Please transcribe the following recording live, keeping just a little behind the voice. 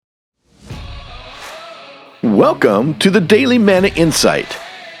Welcome to the Daily Manna Insight,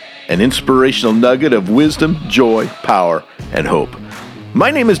 an inspirational nugget of wisdom, joy, power, and hope. My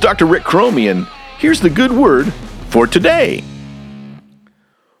name is Dr. Rick Cromie, and here's the good word for today.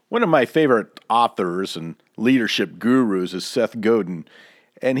 One of my favorite authors and leadership gurus is Seth Godin,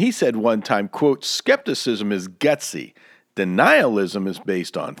 and he said one time, quote, "Skepticism is gutsy. Denialism is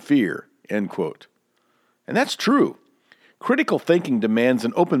based on fear," end quote. And that's true. Critical thinking demands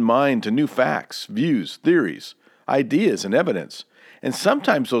an open mind to new facts, views, theories, ideas, and evidence. And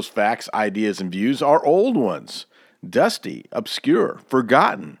sometimes those facts, ideas, and views are old ones, dusty, obscure,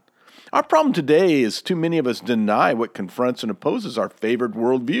 forgotten. Our problem today is too many of us deny what confronts and opposes our favored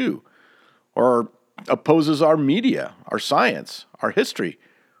worldview, or opposes our media, our science, our history,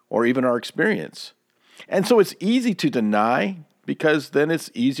 or even our experience. And so it's easy to deny because then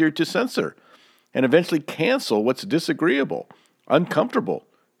it's easier to censor and eventually cancel what's disagreeable, uncomfortable,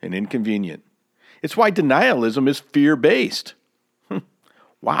 and inconvenient. It's why denialism is fear-based.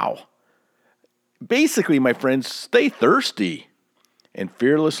 Wow. Basically, my friends, stay thirsty and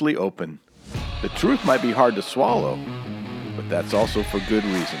fearlessly open. The truth might be hard to swallow, but that's also for good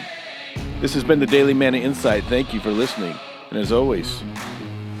reason. This has been the Daily Manna Insight. Thank you for listening. And as always,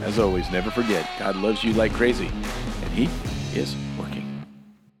 never forget, God loves you like crazy, and He is working.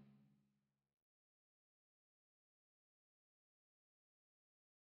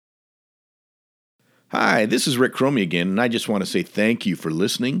 Hi, this is Rick Cromie again, and I just want to say thank you for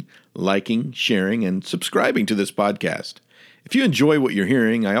listening, liking, sharing, and subscribing to this podcast. If you enjoy what you're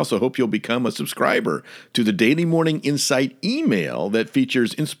hearing, I also hope you'll become a subscriber to the Daily Morning Insight email that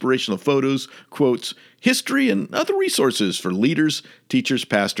features inspirational photos, quotes, history, and other resources for leaders, teachers,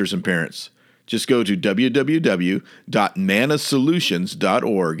 pastors, and parents. Just go to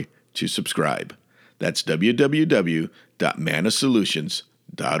www.mannasolutions.org to subscribe. That's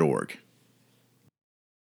www.mannasolutions.org.